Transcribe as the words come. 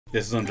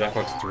This is on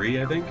JackBox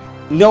 3, I think?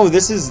 No,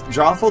 this is...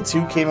 Drawful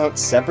 2 came out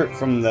separate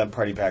from the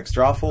party packs.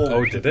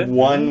 Drawful did it?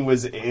 1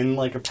 was in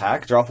like a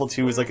pack. Drawful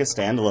 2 was like a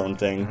standalone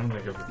thing. I don't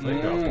think I've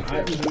ever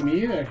played Drawful 2.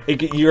 Me either.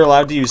 You're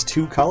allowed to use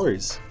 2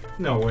 colors.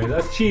 No way,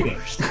 that's cheating.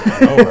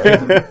 No, right?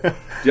 Do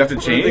you have to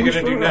What change? are they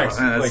gonna do next?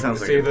 That Like, sounds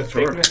say like the a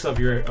chore. thickness of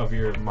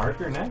your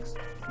marker next?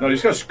 No, you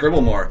just gotta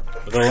scribble more.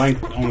 The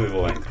length, only the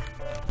length.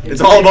 It's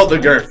all about the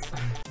girth.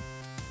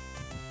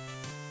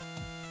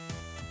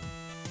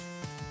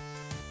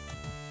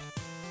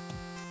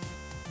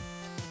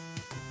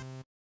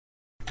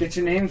 Get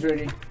your names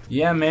ready.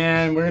 Yeah,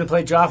 man, we're gonna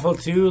play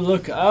Drawful 2.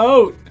 Look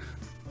out!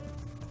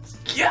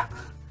 Yeah!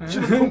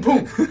 Boom,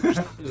 boom. Is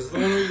this the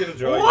one where you get a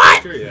drawing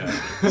What? picture?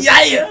 Yeah.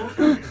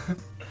 Yeah!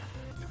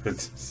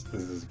 This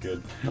is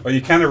good. Oh,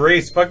 you can't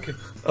erase. Fuck.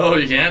 Oh,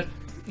 you can't?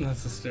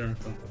 That's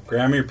hysterical.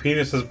 Graeme, your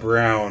penis is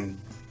brown.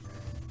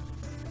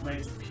 My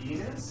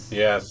penis?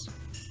 Yes.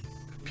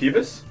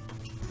 Peebus?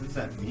 What does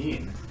that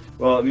mean?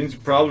 Well, it means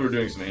probably we're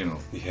doing some anal.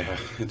 Yeah,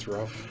 it's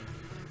rough.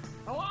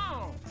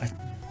 Oh,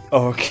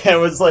 okay. I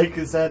was like,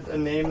 is that a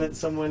name that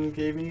someone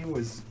gave me?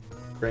 Was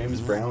Graham's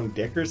brown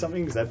dick or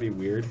something? Because that'd be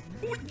weird.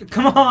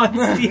 Come on,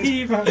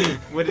 Steve!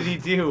 What did he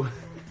do?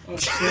 I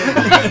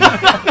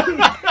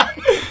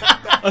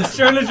was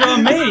trying to draw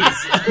a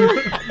maze!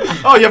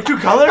 Oh, you have 2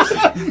 colors?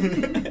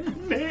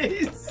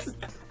 Maze.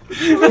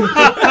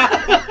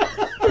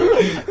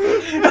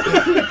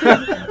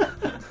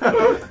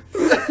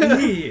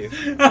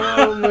 Steve!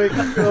 Oh my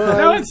god.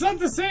 No, it's not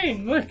the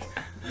same. Look.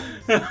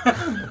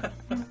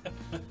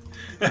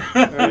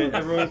 Alright,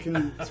 everyone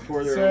can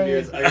pour their own Sorry.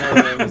 beers.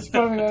 It's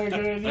probably not a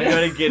good I idea.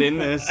 gotta get in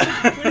this.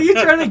 What are you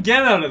trying to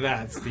get out of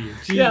that, Steve?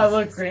 Jeez. Yeah,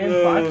 look, Grand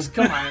Fox.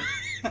 Come on.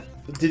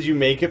 Did you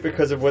make it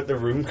because of what the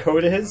room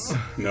code is?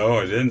 No,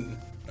 I didn't.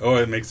 Oh,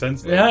 it makes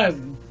sense. Though. Yeah,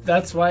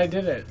 that's why I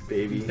did it.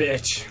 Baby.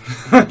 Bitch.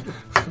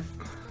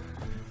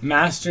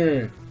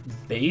 Master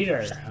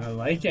Bader. I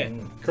like it.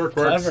 Kirk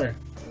works. Clever.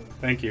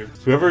 Thank you.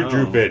 Whoever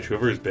drew bitch,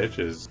 whoever's bitch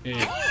is.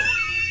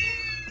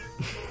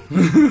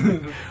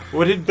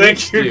 What did Thank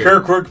bitch you, do?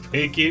 Kirkwork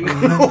Baking.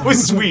 Oh,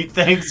 sweet.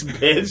 Thanks,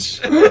 bitch.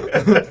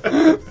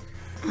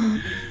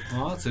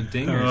 Oh, it's a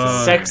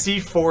dinger. Sexy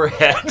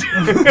forehead.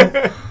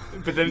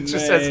 But then it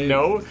just says Mate.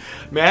 no.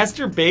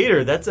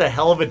 Masturbator. That's a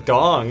hell of a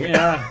dong.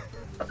 Yeah.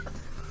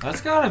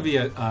 That's gotta be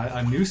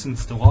a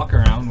nuisance to walk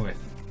around with.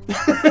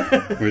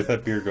 Where's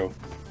that beer go?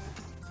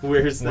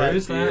 Where's that Where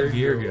does that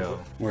beer go?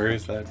 Where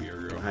is that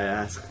beer go? I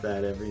ask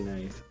that every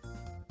night.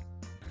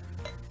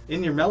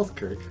 In your mouth,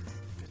 Kirk.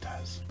 It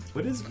does.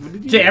 What did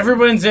you Okay,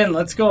 everyone's in.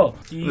 Let's go.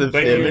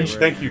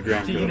 Thank you,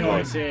 Graham. You know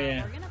what?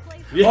 Yeah.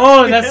 Yeah.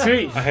 Oh, that's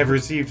sweet. I have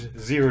received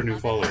 0 new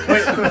followers.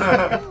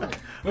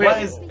 Wait,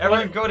 Guys,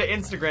 everyone go to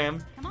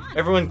Instagram.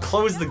 Everyone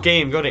close the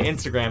game. Go to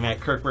Instagram at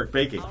Kirkwork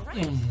Baking.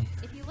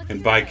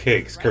 And buy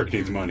cakes. Kirk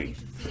needs money.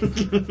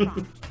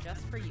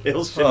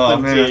 It'll ship Oh,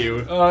 them man. to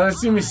you. Oh,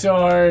 that's gonna be so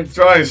hard.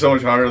 Drawing is so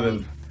much harder than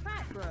Do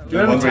you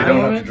have a ones where you time don't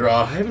have limit? to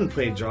draw. I haven't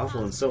played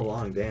Drawful in so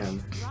long,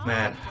 damn.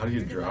 Man, how do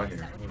you draw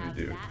here? What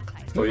do you do?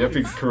 Oh, you have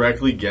to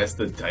correctly guess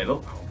the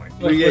title? Oh my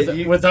god.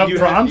 Like, without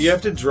prompts? You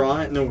have to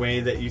draw it in a way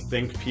that you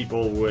think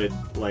people would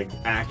like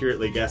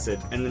accurately guess it,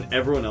 and then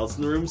everyone else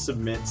in the room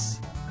submits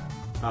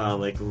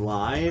like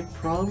live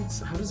prompts.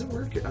 How does it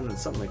work? I don't know,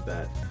 something like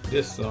that.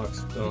 This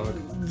sucks, dog.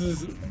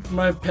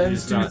 My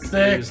pen's too You're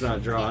thick. just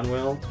not drawing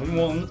well.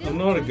 I'm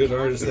not a good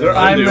artist. Is there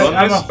I'm undo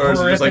on a this, or is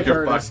it just like horrific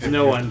your artist. fucked?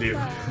 No undo.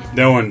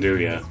 No one do,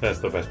 yeah. That's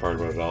the best part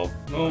about it all.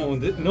 No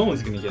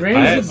one's gonna get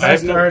Graham's the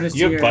best artist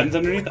You have here. buttons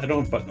underneath? I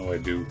don't have buttons. No, I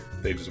do.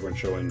 They just weren't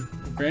showing.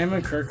 Graham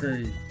and Kirk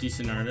are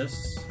decent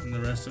artists, and the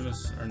rest of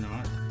us are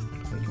not.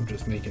 I'm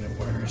just making it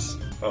worse.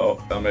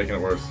 Oh, I'm making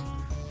it worse.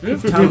 Do we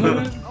have time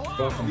limit?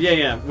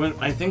 Yeah. When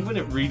I think when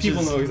it reaches,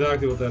 People know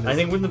exactly what that is. I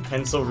think when the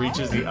pencil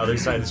reaches the other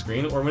side of the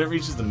screen, or when it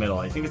reaches the middle.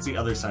 I think it's the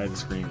other side of the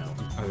screen though.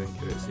 I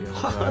think it is.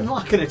 Yeah.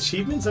 Unlocking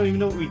achievements? I don't even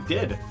know what we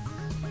did.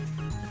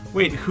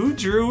 Wait, who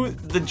drew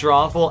the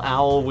Drawful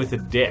owl with a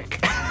dick?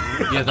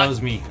 Yeah, that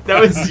was me. That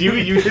was you?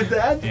 You did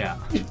that? Yeah.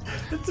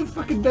 That's the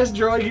fucking best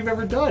drawing you've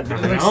ever done. It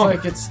looks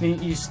like it's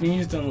you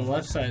sneezed on the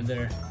left side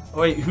there. Oh,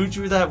 wait, who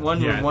drew that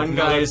one where Yeah, one no,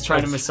 guy that's- is trying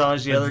to that's-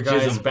 massage the other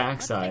that's guy's Jism.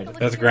 backside?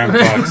 That's Graham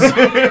Fox.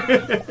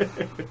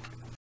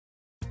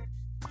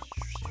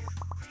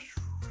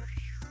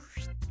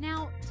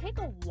 Now, take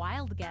a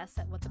wild guess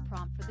at what the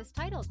prompt for this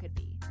title could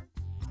be.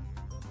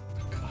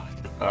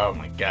 Oh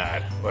my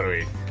god. What do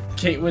we...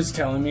 Kate was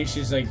telling me,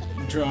 she's like,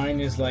 drawing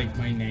is like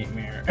my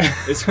nightmare.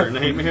 It's her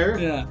nightmare?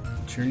 Yeah.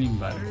 Churning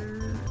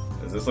butter.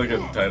 Is this like a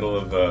title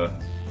of a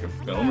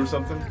film or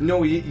something?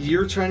 No,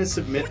 you're trying to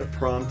submit a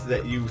prompt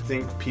that you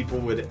think people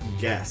would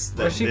guess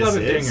that Why she this got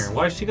a is. dinger?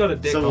 Why she got a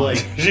dick So, on like,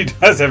 it? She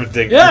does have a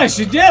dick. Yeah,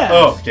 she did.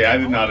 Oh, okay, I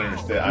did not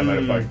understand. I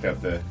might have fucked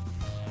up the...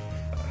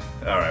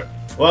 Alright.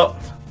 Well,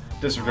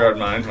 disregard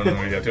mine when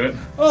we get to it.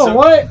 Oh, So-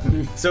 what?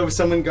 So if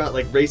someone got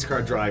like race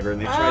car driver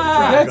and they tried to Ah,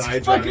 draw a that's guy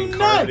fucking driving a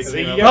car, nuts. but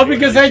it came Well, up with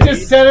because a I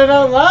just sheet, said it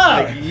out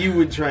loud. like you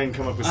would try and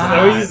come up with Ah,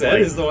 something. Oh, you said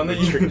like, is the one that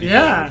you...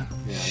 Yeah.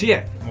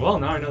 Shit. Well,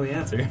 now I know the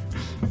answer.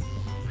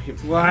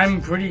 Well,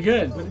 I'm pretty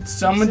good.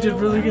 Someone did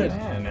really good.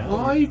 Yeah, no.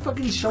 Oh, he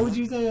fucking showed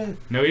you the.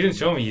 No, he didn't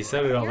show me. He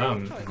said it out Here are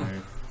loud. your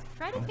choices.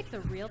 Try to pick the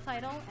real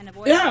title and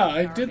avoid Yeah, the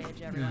I garbage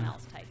did. everyone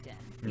else typed in.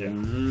 Yeah.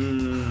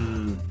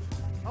 Mm.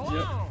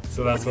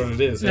 So that's what it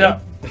is. Yeah.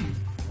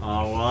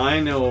 Oh, well, I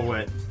know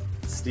what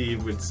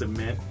Steve would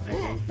submit. I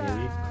think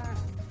maybe.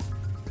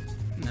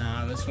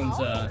 Nah, this one's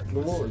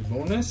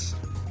Bonus?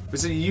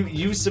 So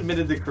you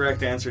submitted the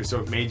correct answer, so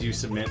it made you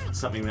submit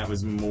something that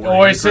was more.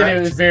 Oh, I said it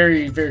incorrect? was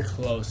very, very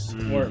close,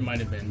 or it might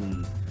have been.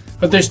 Mm.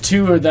 But there's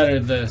two that are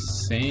the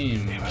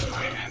same.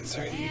 My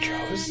answer you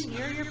chose.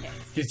 Here are your picks.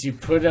 Because you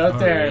put it out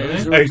there. really? It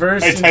was I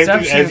reverse typed it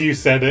inception. as you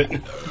said it.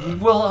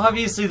 Well,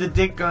 obviously the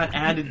dick got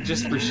added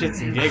just for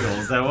shits and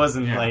giggles. That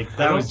wasn't Yeah. like I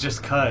that don't- was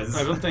just cuz.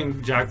 I don't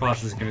think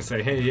JackBox is gonna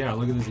say, "Hey, yeah,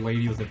 look at this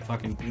lady with a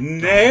fucking."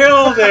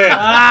 Nailed it!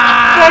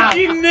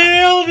 Fucking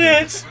nailed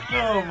it!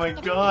 Oh my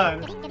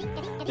god.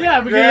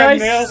 Yeah, because Graham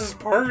nails his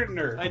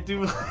partner. I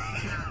do. I should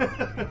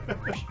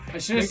have said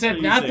Make sure you say-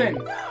 nothing.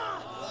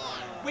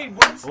 Wait,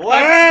 what?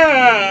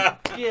 Ah!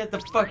 Get the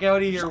fuck out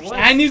of here! What?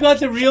 And you got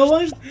the real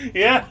one?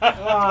 Yeah.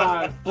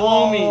 Ah,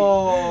 blow me.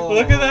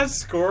 Look at that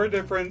score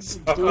difference.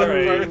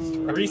 Alright,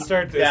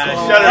 restart this. Yeah,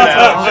 Oh. shut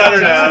her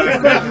down. Shut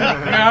her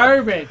down.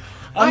 Garbage.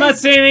 I'm not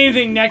saying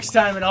anything next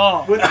time at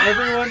all. When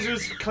everyone's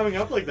just coming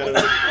up like that, I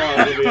was like, oh,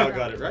 well, we all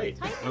got it right.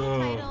 Type the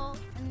title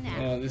and now.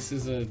 Oh, this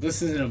is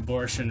an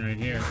abortion right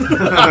here.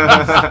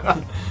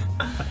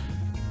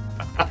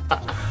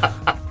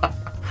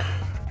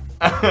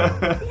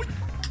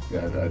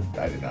 Yeah,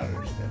 I did not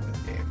understand this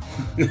game.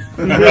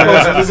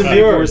 Does it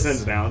make more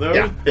sense now, though?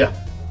 Yeah.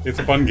 It's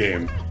a fun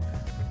game.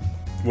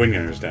 When you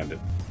understand it.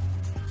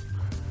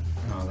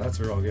 Oh, that's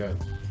real good.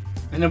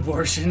 An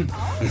abortion.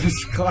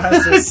 It's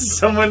classic.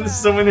 Someone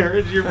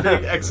heard your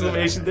big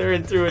exclamation there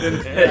and threw it in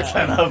there. It's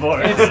an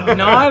abortion. It's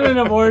not an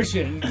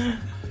abortion.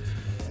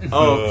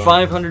 Oh,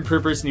 500 per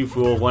person, you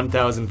fool.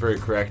 1,000 for a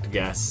correct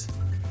guess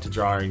to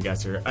draw and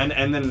guesser. And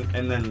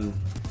then.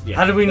 Yeah,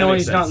 How do we that know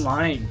makes he's not sense.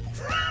 lying?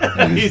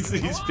 he's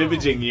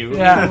fibbaging you.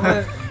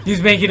 Yeah.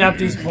 He's making up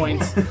these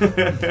points. Well,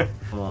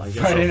 I guess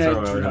Friday I'll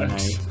night throw out a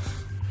drugs. night.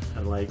 I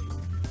like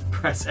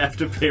press F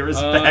to pay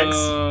respects.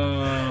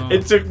 Oh.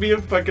 It took me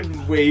a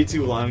fucking way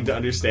too long to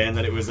understand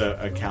that it was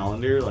a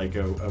calendar, like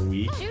a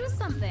week. Choose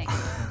something.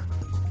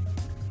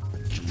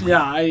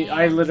 Yeah,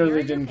 I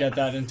literally didn't get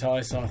that until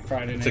I saw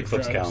Friday It's Night a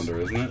Eclipse Drugs. calendar,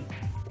 isn't it?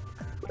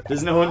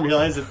 Does no one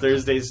realize that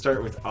Thursdays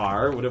start with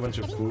R? What a bunch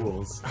of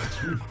fools.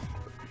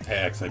 I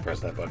accidentally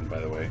pressed that button, by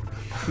the way.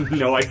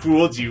 No, I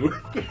fooled you.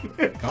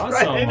 Awesome,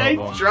 Friday Night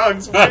Mobile.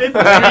 Drugs. Why did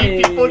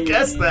 3 people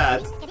guess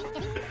that?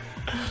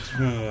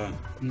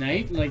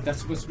 Night? Like, that's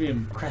supposed to be a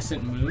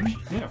crescent moon?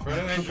 Yeah,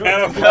 Friday Night And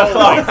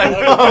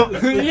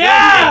Drugs. a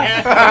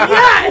Yeah!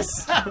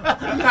 Yes!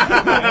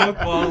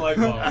 Ball like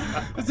ball.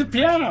 It's a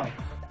piano.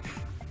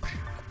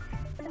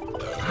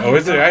 Oh,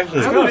 is it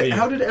actually?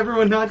 How did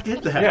everyone not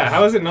get that? Yeah,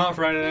 how is it not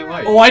Friday Night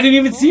Lights? Oh, I didn't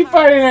even see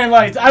Friday Night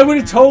Lights. I would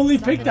have totally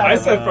picked that. I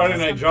one. said Friday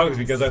Night Drugs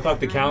because I thought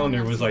the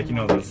calendar was like, you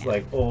know, those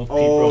like old people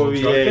Oh,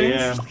 drug yeah, things.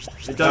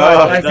 yeah. It does,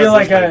 I it does feel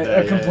like look a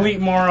that, yeah. complete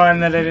moron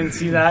that I didn't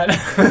see that.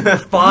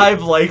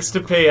 5 likes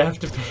to pay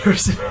after pay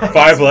respects.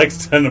 5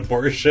 likes to an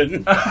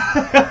abortion.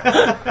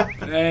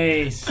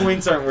 Nice.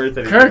 Points aren't worth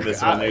anything. Kirk,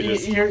 this one, they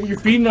just... you're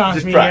feeding off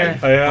Just me brag.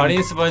 here. I am.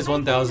 Audience supplies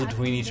 1,000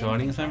 between each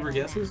audience member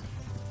guesses?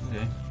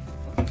 Okay.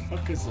 What the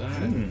fuck is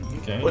that?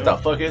 Okay. What the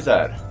fuck is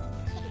that?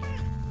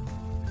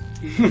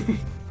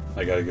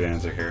 I got a good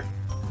answer here.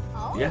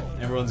 Yeah,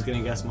 everyone's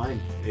gonna guess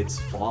mine. It's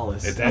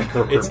flawless. It's at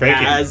Kirk It's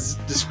Baking. as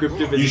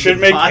descriptive as You it should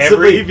can make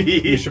possibly every.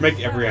 be. You should make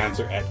every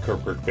answer at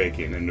Kirk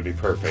Baking, and it'll be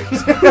perfect.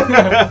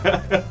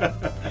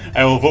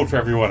 I will vote for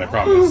everyone. I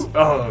promise.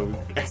 Oh,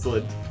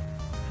 excellent!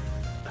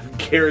 I'm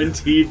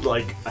guaranteed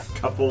like a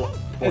couple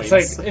points.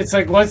 It's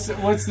like what's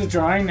the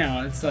drawing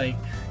now? It's like,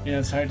 you know,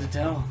 it's hard to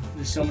tell.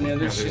 There's so many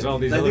other Yeah, shit. there's all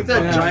these I other think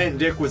that Yeah. giant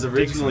dick was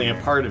originally a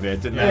part of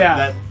it, and that Yeah.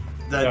 that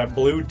that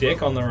blue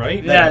dick on the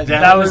right. Yeah, that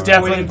that was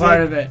downward definitely pointing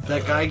part dick, of it.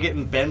 That guy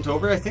getting bent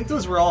over. I think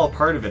those were all a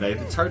part of it.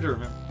 It's hard to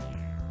remember.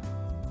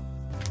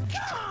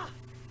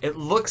 It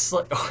looks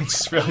like. Oh, I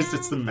just realized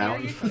it's the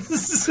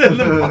mountains and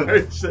the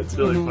march. That's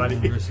really funny.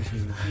 Versus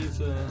human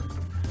pizza.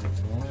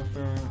 That's a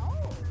leopard.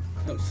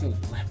 That's a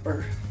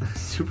leper.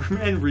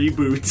 Superman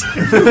reboot.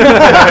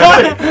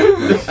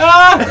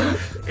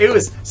 It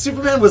was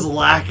Superman was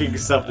lacking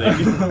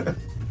something.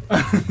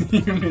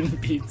 Human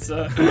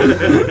pizza.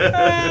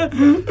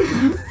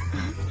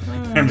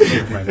 I'm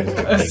Superman.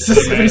 A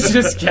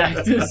suspicious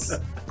cactus.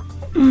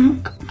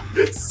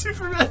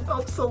 Superman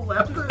helps a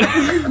leopard.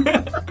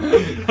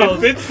 It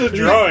fits the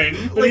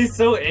drawing. But he's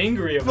so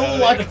angry about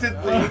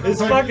Reluctantly. it.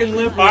 His fucking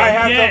lip. I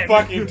have again. to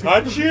fucking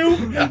touch you.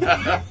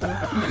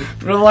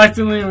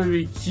 Reluctantly would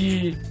be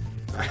key.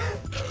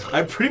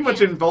 I'm pretty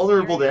much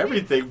invulnerable to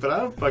everything, but I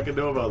don't fucking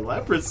know about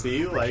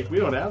leprosy. Like, we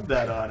don't have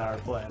that on our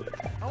planet.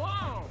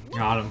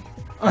 Got him.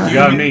 You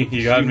got me.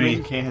 You got Human me.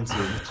 cancer.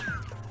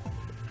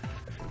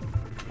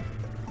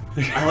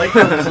 I like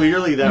how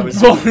clearly that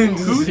was. Bones.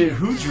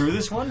 Who drew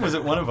this one? Was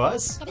it one of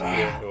us?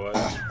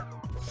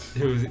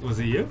 Was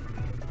it you?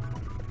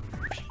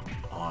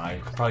 Oh, I I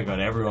probably got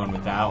everyone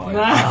with that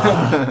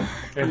one.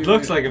 It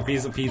looks like a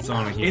piece of pizza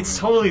on a human. It's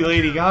totally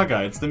Lady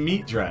Gaga. It's the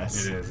meat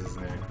dress. It is,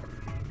 isn't it?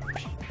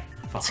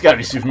 It's gotta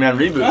be Superman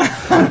reboot.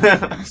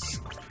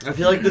 I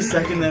feel like the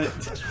second that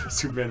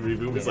Superman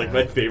reboot was like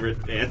my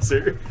favorite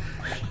answer.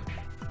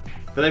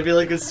 But I feel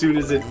like as soon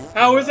as it...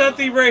 How was that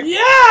the right?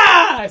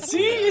 Yeah! See?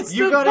 It's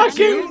You the got it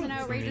fucking... too? An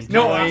outrageous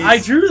No, choice. I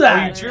drew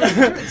that.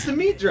 It's the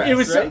meat dress, It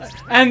was right?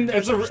 and I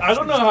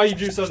don't know how you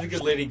do such a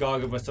good Lady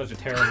Gaga but such a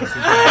terrible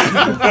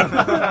Superman.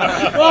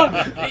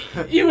 well,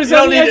 he was You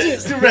on don't the need edge.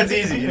 it. Superman's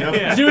easy, you know?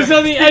 Yeah. He was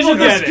on the edge of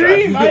the get it.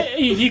 screen.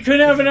 He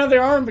couldn't have another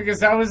arm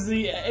because that was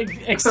the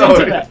extent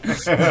of it.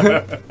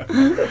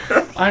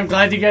 I'm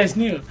glad you guys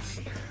knew.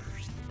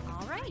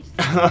 All right.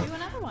 Do another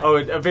one. Oh,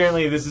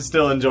 apparently this is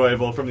still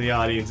enjoyable from the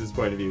audience's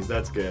point of view. So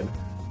that's good.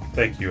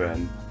 Thank you,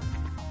 Ann.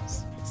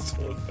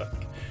 So fuck.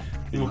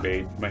 You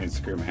made my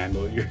Instagram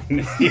handle your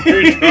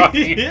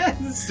drawing. Yeah,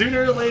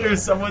 sooner or later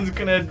someone's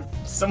gonna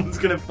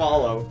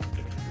follow.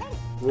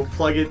 We'll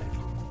plug it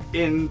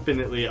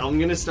infinitely. I'm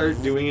gonna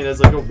start doing it as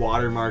like a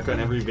watermark on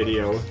every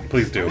video.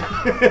 Please do.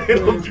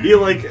 It'll be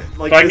like If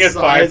I can the get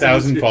size of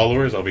 5,000 the-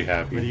 followers, I'll be What are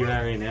happy. you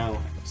at right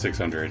now?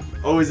 600.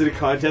 Oh, is it a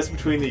contest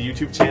between the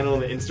YouTube channel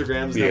and the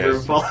Instagram's number of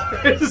Yes.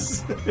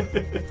 followers?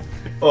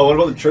 Oh, what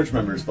about the church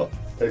members? Yeah,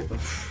 It's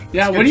what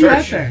good are you at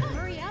church. there?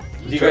 Hurry up.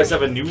 Do you guys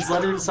have a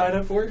newsletter to sign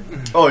up for?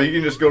 Oh, you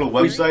can just go to the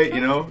website,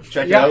 you know,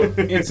 check Yeah, it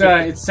out. it's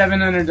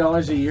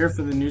 $700 a year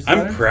for the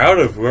newsletter. I'm proud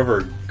of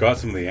whoever got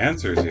some of the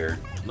answers here.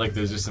 Like,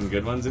 there's just some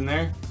good ones in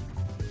there?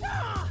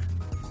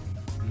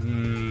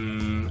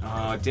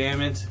 Oh,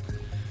 damn it.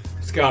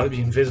 It's gotta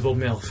be Invisible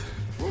MILF.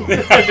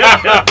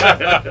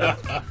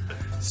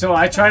 So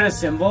I tried a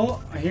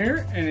symbol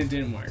here and it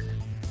didn't work.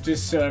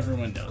 Just so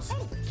everyone knows.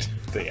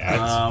 The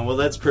ads. Well,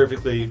 that's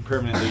permanently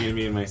going to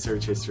be in my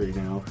search history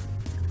now.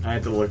 I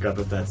had to look up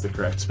if that's the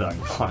correct spelling.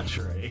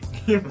 Lingerie.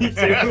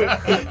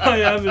 I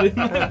have it.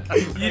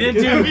 You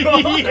didn't do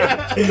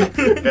Yeah.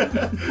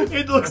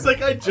 It looks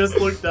like I just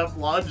looked up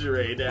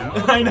lingerie now.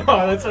 I know,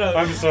 that's what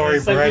I'm sorry,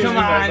 it's like, Brett. Come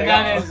on, I was like,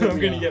 that oh, isn't I'm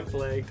real. gonna get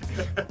flagged.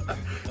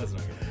 That's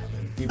not gonna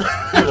happen. People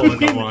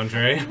look up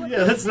lingerie.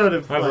 Yeah, that's not a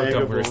I've looked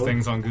up worse flaggable.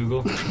 things on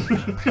Google.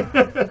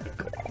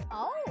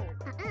 Oh.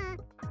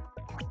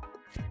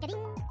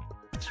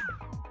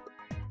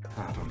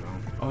 I don't know.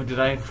 Oh, did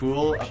I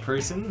fool a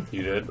person?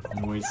 You did?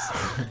 Moist.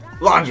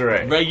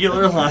 Lingerie.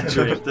 Regular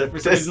lingerie. That for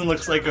some reason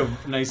looks like a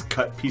nice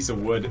cut piece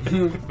of wood.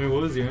 Wait,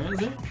 what was your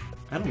answer?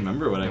 I don't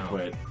remember what I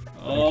put.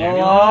 Oh,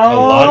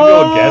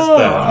 Alongo guessed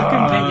that.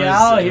 Fucking Big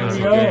Al, here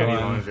we Okay, go.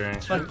 lingerie.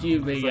 Fuck you,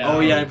 Big Al. Oh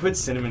yeah, I put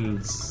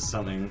cinnamon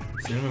something.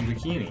 Cinnamon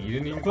bikini. You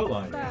didn't even put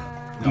lingerie.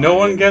 No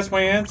one guessed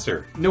my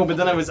answer. No, but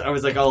then I was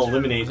like, I'll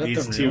eliminate that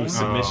these the two real one?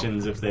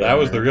 submissions if they. That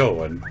was are. the real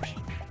one.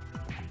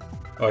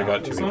 Oh, I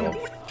got two This one?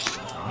 people.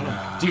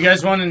 Do you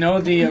guys want to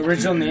know the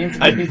original name for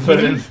the I bikini?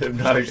 put in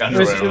hypnotic It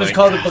was underwear.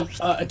 called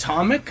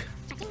Atomic.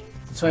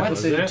 So I What put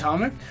is the it?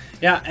 Atomic.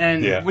 Yeah,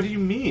 and Yeah. What do you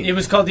mean? it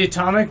was called the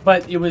Atomic,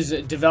 but it was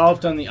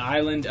developed on the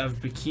island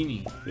of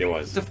Bikini. It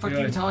was. What the fuck are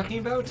you talking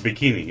about?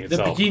 Bikini The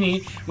itself.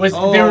 Bikini was they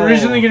were Oh.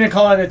 originally going to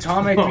call it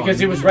Atomic Oh, because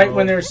it was right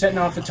when they were setting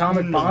off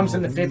atomic bombs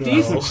in the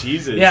 50s. Oh,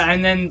 Jesus. Yeah,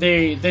 and then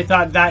they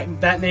thought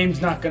that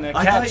name's not going to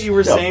I catch. thought you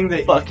were saying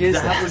that fuck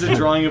is that was a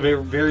drawing of a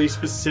very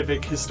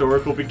specific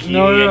historical bikini,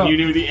 No. and you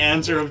knew the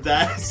answer of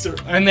that. So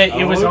And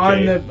it was Oh,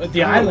 okay. on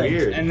the Oh, island,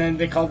 weird. and then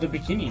they called it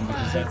Bikini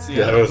because that's the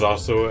That was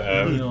also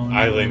an No,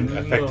 island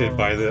no, affected no.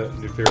 by the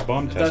nuclear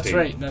bomb testing. That's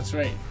right. That's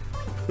right.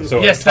 So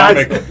Yes,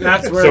 atomic.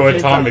 that's where so it came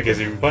atomic from.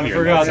 is even I funnier.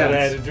 forgot in that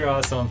that I sense. had to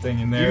draw something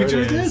in there. you it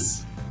drew is.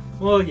 this.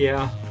 Well,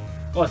 yeah.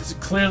 Well, it's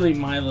clearly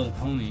My Little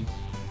Pony.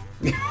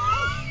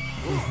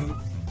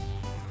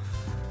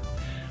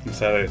 I'm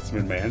sad I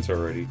submitted my answer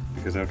already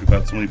because I've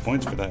got so many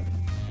points for that.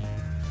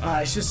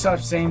 I should stop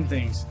saying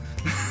things.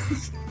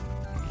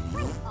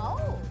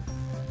 Oh.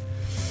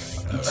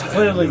 It's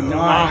clearly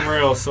not. I'm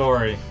real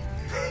sorry.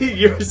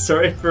 You're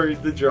sorry for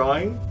the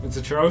drawing. It's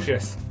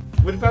atrocious.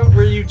 What about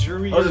where you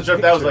drew I your wasn't sure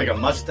if that was like picture?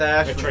 a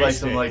mustache with like traced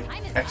some it. like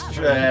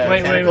extra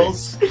Wait.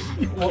 tentacles.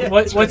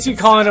 What's he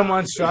calling a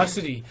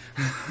monstrosity?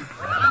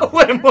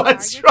 What a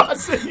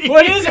monstrosity!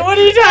 What is it? What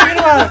are you talking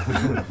about?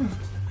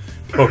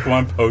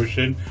 Pokemon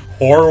potion,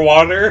 whore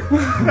water,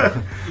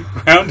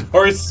 ground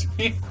horse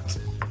meat.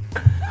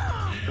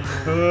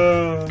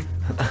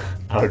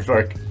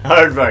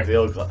 Hardback, the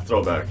old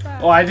throwback.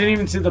 Oh, I didn't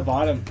even see the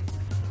bottom.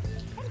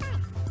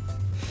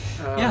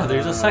 Yeah,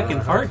 there's a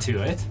second part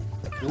to it.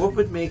 What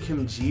would make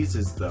him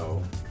Jesus,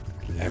 though?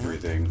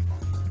 Everything.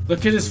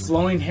 Look at his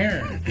flowing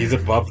hair. He's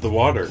above the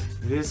water.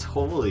 It is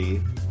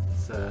holy.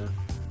 It's,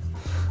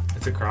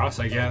 It's a cross,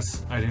 I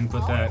guess. I didn't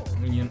put that.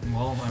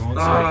 Well, I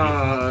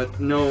won't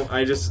say. no,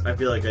 I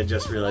feel like I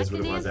just realized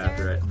what it was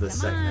after the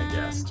second I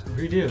guessed.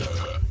 Redo.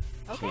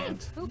 Okay.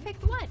 Can't. Who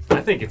picked what?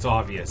 I think it's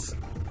obvious.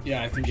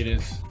 Yeah, I think it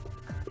is.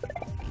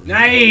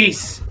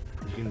 Nice.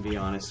 You can be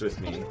honest with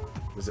me.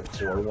 Was it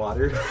pour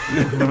water?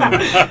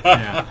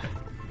 Yeah.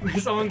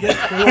 Someone gets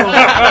cool.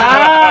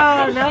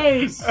 Ah,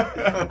 nice.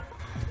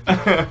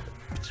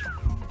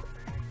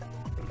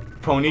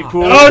 Pony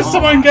pool. Oh,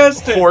 someone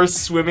guessed it. Horse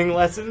swimming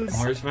lessons.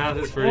 Horse math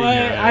is pretty What?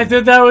 good. I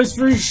thought that was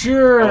for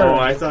sure. Oh,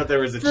 I thought there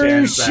was a For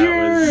chance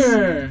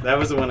sure. that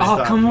was the one I Oh,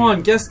 thought. come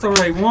on, guess the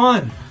right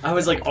one. I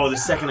was like, oh, the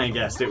second I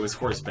guessed it was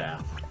horse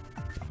bath.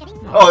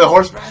 Oh, the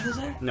horse bath is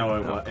there?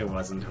 No, it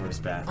wasn't horse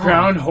bath.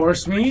 Ground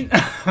horse meat?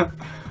 I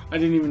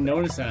didn't even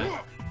notice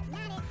that.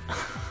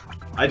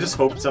 I just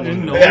hoped someone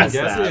Didn't would know guess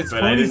you guessed that, it. It's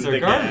but I ponies, didn't they're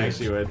think I garbage.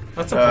 actually would.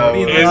 That's a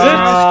pony. Is in the it?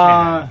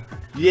 garbage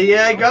can.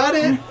 Yeah, I got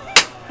it.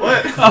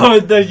 What?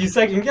 Oh, you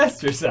second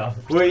guessed yourself.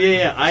 Well,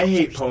 yeah, I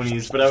hate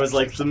ponies, but I was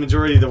like, the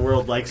majority of the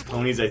world likes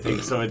ponies, I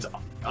think, so it's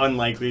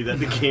unlikely that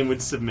the game would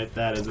submit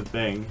that as a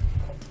thing.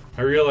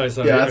 I realized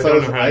that Yeah, I that's don't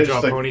what know how I to just draw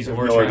like, ponies have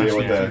or no idea trash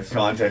what the cans.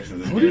 context of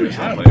this What do game you is.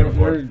 have? I'm playing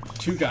before. We're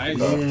two guys.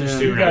 Yeah. There's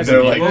two guys. They're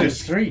in like the game.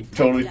 just Three.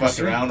 totally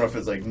fucking around, or if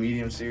it's like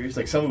medium series.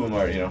 Like some of them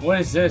are, you know.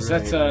 What is this?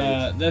 Right,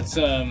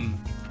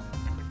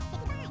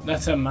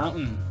 That's a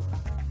mountain.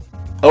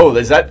 Oh,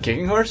 is that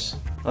Kicking Horse?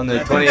 On the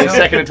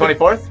 22nd and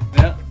 24th?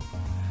 Yeah.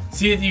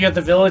 See, you got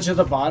the village at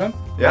the bottom,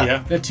 Yeah. Yeah.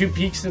 the two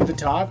peaks at the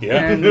top,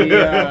 Yeah. and the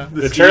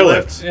The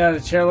chairlift. yeah, the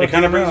chairlift. It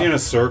kind of in the brings you in middle. a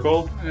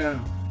circle, Yeah,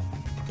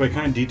 but it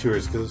kind of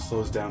detours because it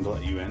slows down to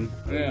let you in.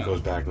 And Yeah. it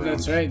goes back around.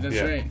 That's right, that's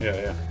yeah. right. Yeah,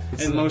 yeah.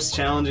 It's And the most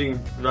challenging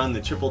run,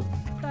 the triple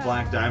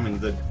black diamond,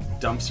 the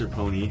dumpster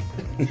pony.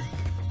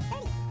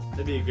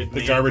 That'd be a good The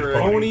name garbage for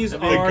pony. Ponies The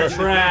are gar-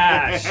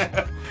 trash.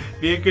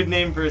 Be a good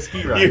name for a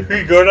ski run.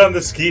 You go down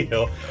the ski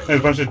hill, and there's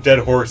a bunch of dead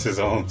horses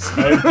on the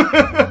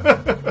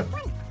side.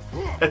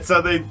 That's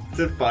how they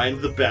defined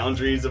the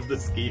boundaries of the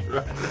ski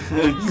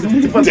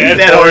run.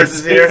 Dead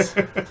horses here.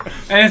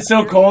 and it's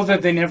so cold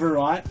that they never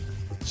rot.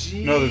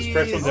 No, there's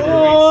fresh ones every week.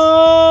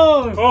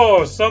 Oh,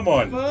 Oh,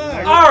 someone. All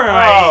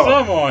right,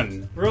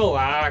 Someone.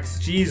 relax.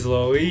 Jeez,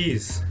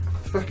 Louise.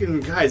 Fucking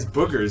guys,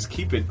 boogers,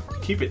 keep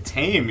it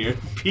tame. You're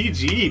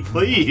PG,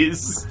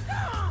 please.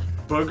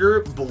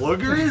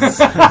 Bloogers?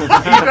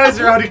 You guys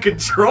are out of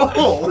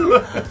control.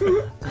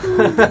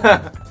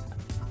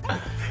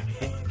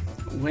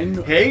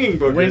 Hanging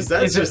boogers,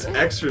 that's is it- just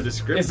extra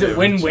descriptive. is it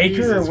Wind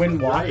Waker or Jesus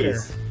Wind Walker?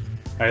 Christ.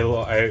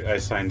 I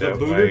signed The up.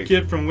 booger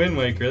kid from Wind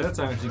Waker. That's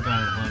actually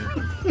kind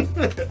of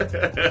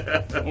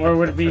funny. Or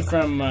would it be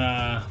from?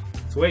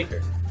 It's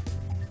Waker.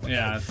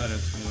 Yeah, I thought it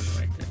was from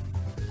Wind Waker.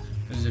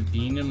 There's a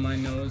bean in my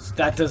nose.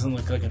 That doesn't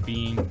look like a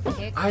bean.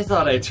 I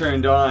thought I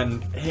turned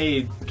on,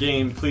 hey,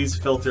 game, please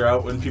filter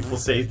out when people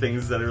say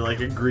things that are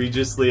like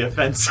egregiously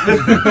offensive.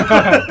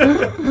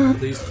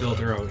 Please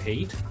filter out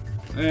hate.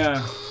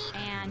 Yeah,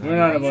 And we're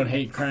not about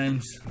hate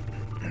crimes.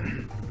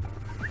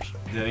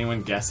 Did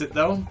anyone guess it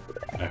though?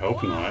 I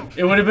hope not.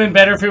 It would have been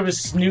better if it was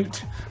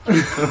Snoot.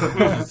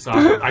 So,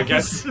 I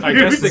guess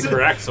they're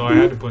correct, so I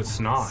had to put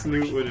snot.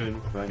 Snoot would have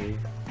been funny.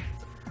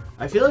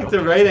 I feel like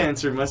the right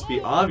answer must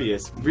be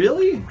obvious.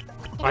 Really?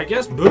 I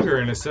guess booger,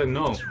 and it said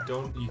no.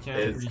 You can't.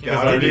 It's You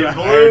gotta can't. be Did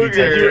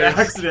Boogers. you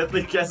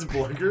accidentally guess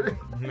Blugger?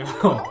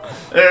 No.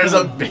 There's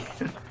a.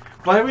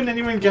 Why wouldn't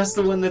anyone guess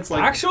the one that's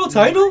like Actual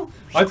title?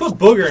 I put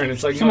booger, and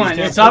it's like Come no, you on,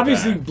 can't it's put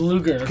obviously that.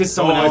 Bluger. because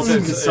someone Oh, else,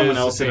 it's- because someone it's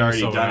else the had same already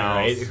someone done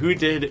it, else. right? Who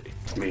did?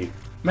 Me.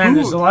 Man,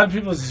 there's a lot of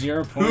people with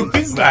 0 points. Who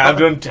is I'm that?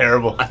 doing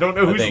terrible. I don't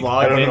know who's think. I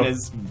logged don't in know.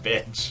 as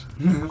bitch.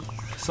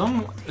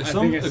 Some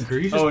think it's-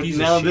 egregious Oh, piece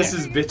now of this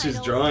shit. is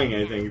bitch's drawing,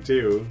 I think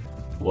too.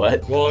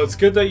 What Well, it's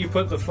good that you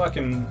put the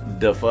fucking.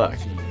 the fuck?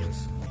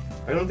 Jeez.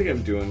 I don't think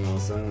I'm doing well,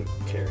 so I don't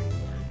care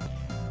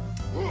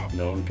anymore.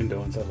 No one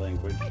condones that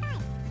language.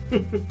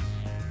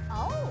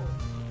 Oh.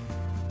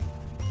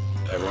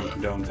 Everyone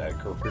condones that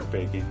corporate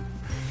baking.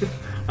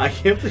 I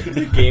can't believe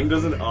the game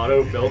doesn't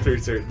auto-filter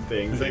certain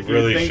things. Like, It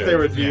really you'd think should, there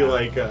would be yeah.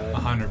 like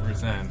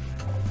 100%.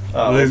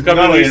 Oh, There's gotta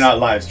be normally at you're least- not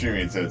live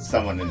streaming, so it's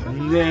someone in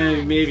there.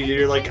 Nah, maybe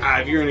you're like,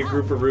 if you're in a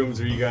group of rooms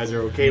where you guys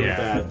are okay with Yeah.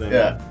 that, then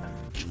Yeah.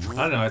 I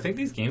don't know. I think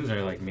these games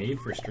are like made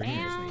for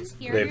streamers. And These.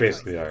 here They are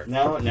basically your are.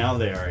 Now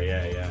they are,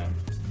 yeah.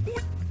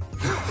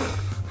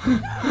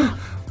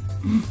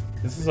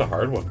 This is a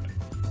hard one.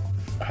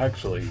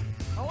 Actually.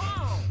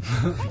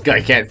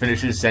 Guy can't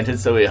finish his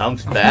sentence, so he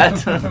humps bat.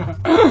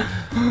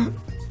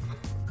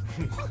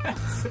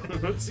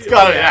 It's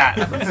gotta be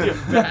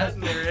that. bat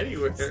in there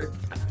anywhere.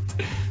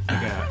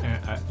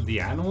 The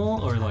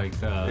animal or like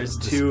the, There's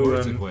the two,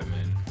 sports um,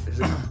 equipment.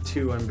 There's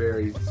two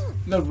unburied.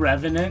 The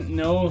Revenant,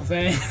 no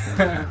thing.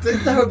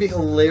 That would be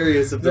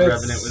hilarious if the That's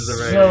Revenant was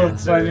the right so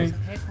answer. funny.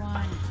 pick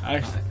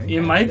one.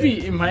 It might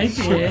be. It might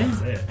be.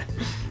 That's it.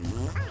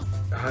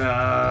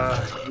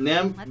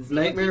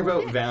 Nightmare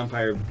About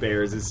Vampire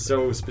Bears is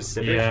so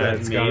specific Yeah, that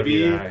it's gotta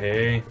be maybe that.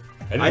 Hey,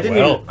 I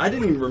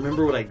didn't even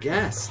remember what I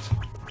guessed.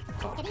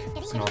 fuck,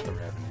 it's not the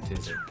Revenant,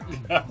 is it?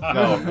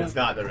 No, it's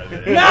not the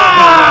Revenant.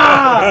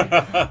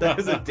 Ah! That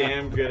was a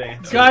damn good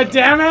answer. God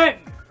damn it!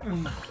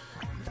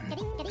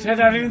 Ted,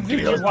 I didn't think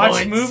you those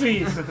watched points.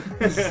 movies.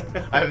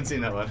 I haven't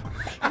seen that one.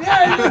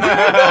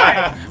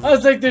 I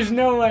was like, there's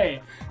no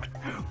way.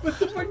 What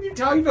the fuck are you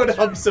talking about,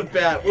 Humps of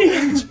Bat? What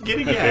are you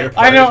getting at?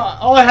 I know.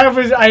 All I had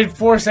was I had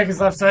 4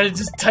 seconds left, so I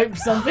just typed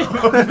something.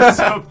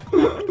 I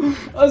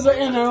was like,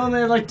 and I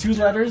only had like 2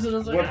 letters, and I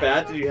was like, What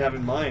bat did you have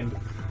in mind?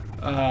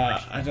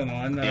 I don't know.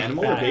 I'm not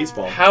Animal or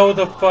baseball? How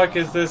the fuck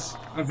is this?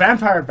 A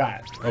vampire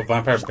bat. Oh,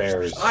 vampire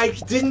bears. I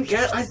didn't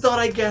get. I thought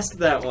I guessed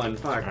that one.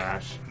 Fuck.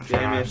 Trash.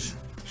 Damn it. Trash.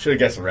 Should have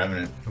guessed a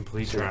Revenant.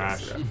 Complete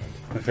trash.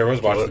 If I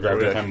was watching the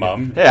Gravity with my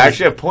mum, Hey, I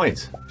actually have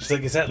points. she's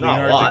like, "Is that Not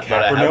a Leonardo lot,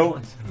 but I have DiCaprio?"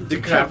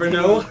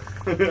 points.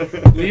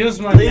 DiCaprio. Leo's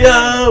my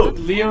Leo!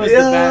 Leo is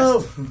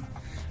the best.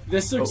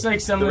 This looks like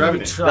someone who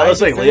Revenant. tried That looks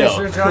to like finish Leo.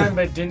 their drawing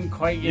but didn't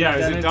quite get Yeah, it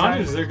is done it in done?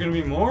 time. Is there gonna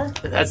be more?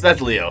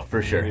 That's Leo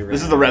for sure.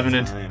 This is the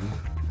Revenant.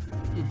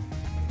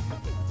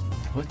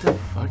 What the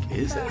fuck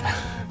is that?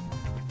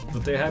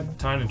 But they had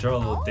time to draw a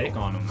little dick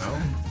on him,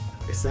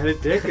 though. Is that a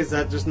dick? Is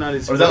that just not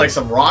his? Or is that like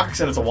some rocks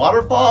and it's a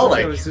waterfall? That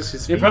Like, was just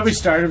his They feet. probably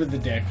started with the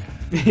dick.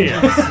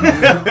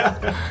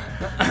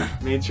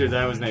 Made sure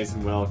that was nice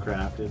and well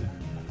crafted.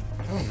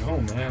 I don't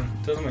know, man.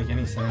 It doesn't make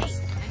any sense.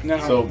 No.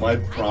 so my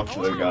prompt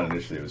that I got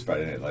initially was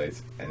Friday Night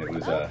Lights, and it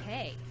was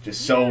Okay.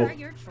 just Here so. are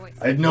your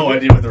choices. I had no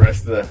idea what the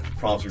rest of the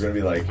prompts were going to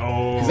be like.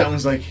 Oh. Because that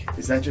one's like,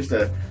 is that just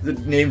the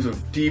names of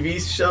TV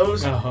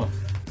shows? Oh.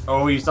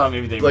 Oh, you thought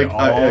maybe they Like, would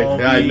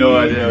all I had no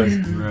idea.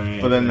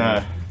 Right. But then,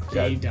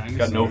 Gay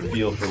got no dinosaur.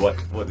 feel for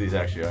what these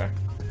actually are.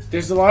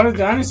 There's a lot of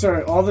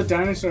dinosaur. All the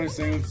dinosaur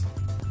things.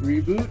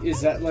 Reboot?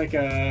 Is that like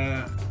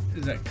a?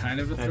 Is that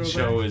kind of a that throwback?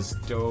 show is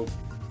dope.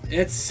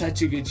 It's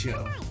such a good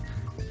show.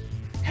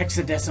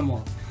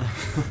 Hexadecimal.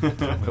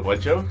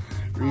 What show?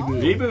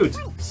 Reboot.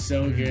 Reboot.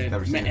 So good.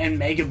 Never seen it. And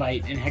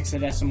Megabyte and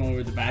Hexadecimal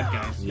were the bad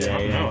guys. Yeah, I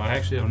don't know. I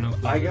actually have no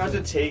clue. I got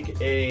to take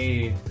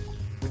a.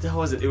 What the hell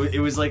was it? It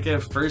was like a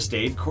first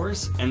aid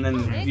course, and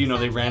then you know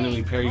they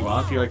randomly pair you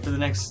off. You're like, for the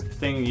next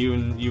thing you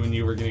and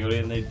you were gonna go to,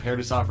 and they paired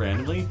us off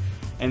randomly.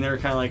 And they were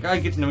kind of like, all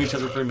right, get to know each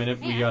other for a minute.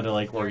 We got to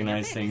like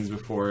organize things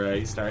before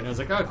you start. And I was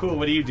like, oh, cool.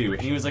 What do you do?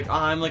 And he was like, oh,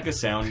 I'm like a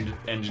sound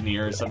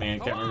engineer or something. I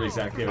can't remember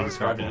exactly how he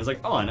described it. And I was like,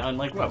 oh, and I'm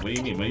like, what? What do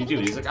you mean? What do you do?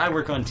 He's like, I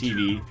work on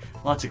TV,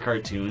 lots of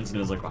cartoons. And I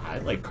was like, well, I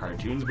like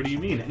cartoons. What do you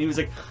mean? And he was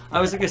like, I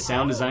was like a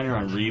sound designer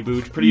on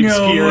Reboot, pretty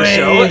No obscure way.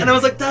 show. And I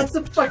was like, that's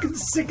the fucking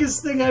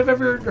sickest thing I've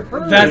ever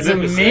heard. That's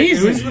Who's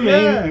amazing.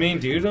 the main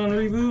dude on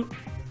Reboot?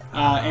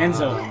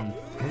 Enzo.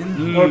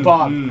 Or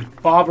Bob.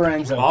 Bob or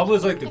Enzo. Bob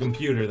was like the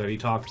computer that he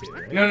talked to,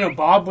 right? No,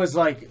 Bob was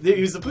like. He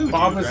was the blue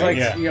Bob dude, was right? like.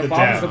 Yeah, Yeah, the Bob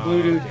dad. was the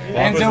blue dude. Bob was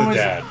Enzo the was.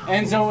 dad.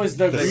 Enzo was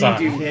the green son.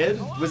 dude.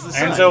 Kid was the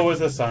son. Enzo was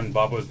the son,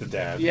 Bob was the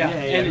dad. Yeah, Yeah,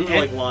 and, who and-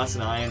 like lost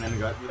an eye and then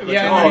got.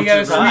 yeah, oh, and then he got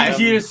a it's a tie.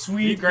 sweet, he had a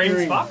sweet Graham's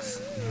green.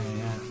 Fox?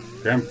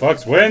 Graham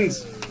Fox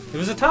wins. It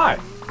was a tie.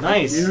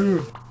 Nice.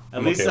 Ew. At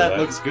I'm least okay that with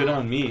that. looks good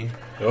on me.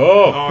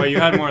 Oh, Oh,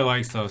 you had more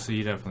likes though, so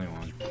you definitely won.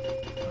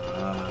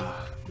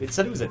 It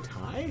said it was a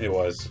tie? it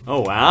was. Oh,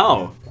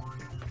 wow.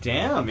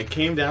 Damn, it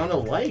came down to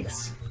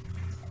likes.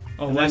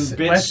 Oh, And then Wes,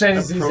 bitch Wes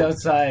says he's appro-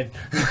 outside.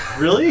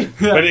 Really?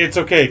 But it's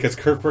okay because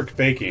Kirk worked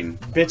baking.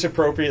 Bitch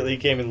appropriately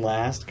came in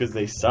last because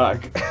they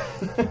suck.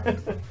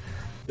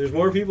 There's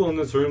more people in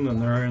this room than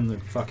there are in the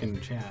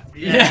fucking chat.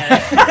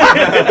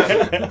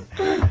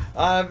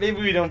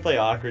 Maybe we don't play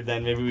awkward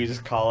then. Maybe we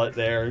just call it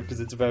there because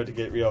it's about to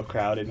get real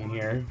crowded in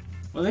here.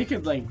 Well, they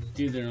could like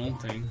do their own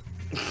thing.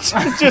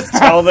 Just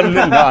tell them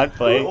to not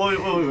play.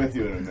 We'll be with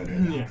you in a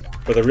minute.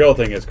 But the real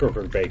thing is Kirk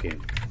worked baking.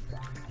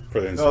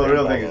 For the Oh, the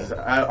real Instagram thing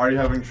follow. is, are you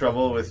having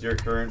trouble with your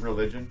current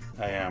religion?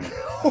 I am.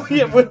 Oh,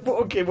 yeah,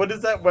 okay, what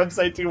does that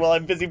website do while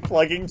I'm busy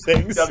plugging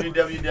things?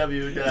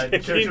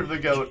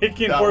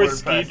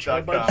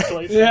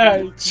 www.churchofthegoat.wordpress.com.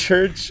 Yeah.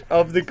 Church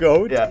of the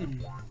Goat? Yeah.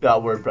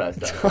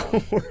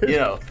 .wordpress.com. You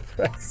know,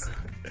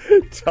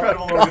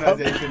 incredible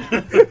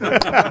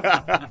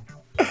organization.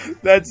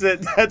 That's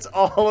it. That's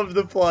all of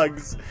the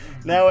plugs.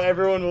 Now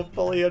everyone will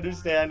fully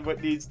understand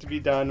what needs to be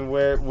done,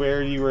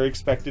 where you were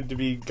expected to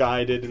be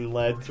guided and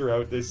led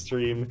throughout this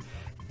stream.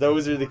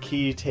 Those are the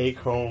key take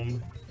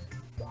home.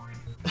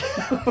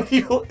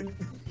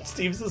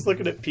 Steve's just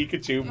looking at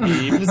Pikachu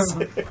memes.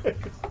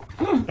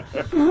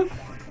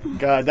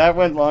 God, that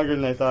went longer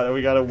than I thought. Oh,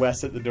 we got a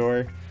Wes at the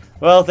door.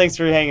 Well, thanks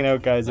for hanging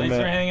out, guys. Thanks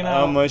for hanging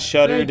out. I'm gonna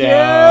shut her Thank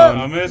down.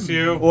 I miss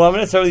you. Well, I'm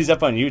gonna throw these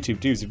up on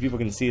YouTube too, so people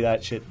can see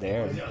that shit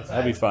there.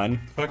 That'd be fun.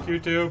 Fuck you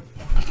too.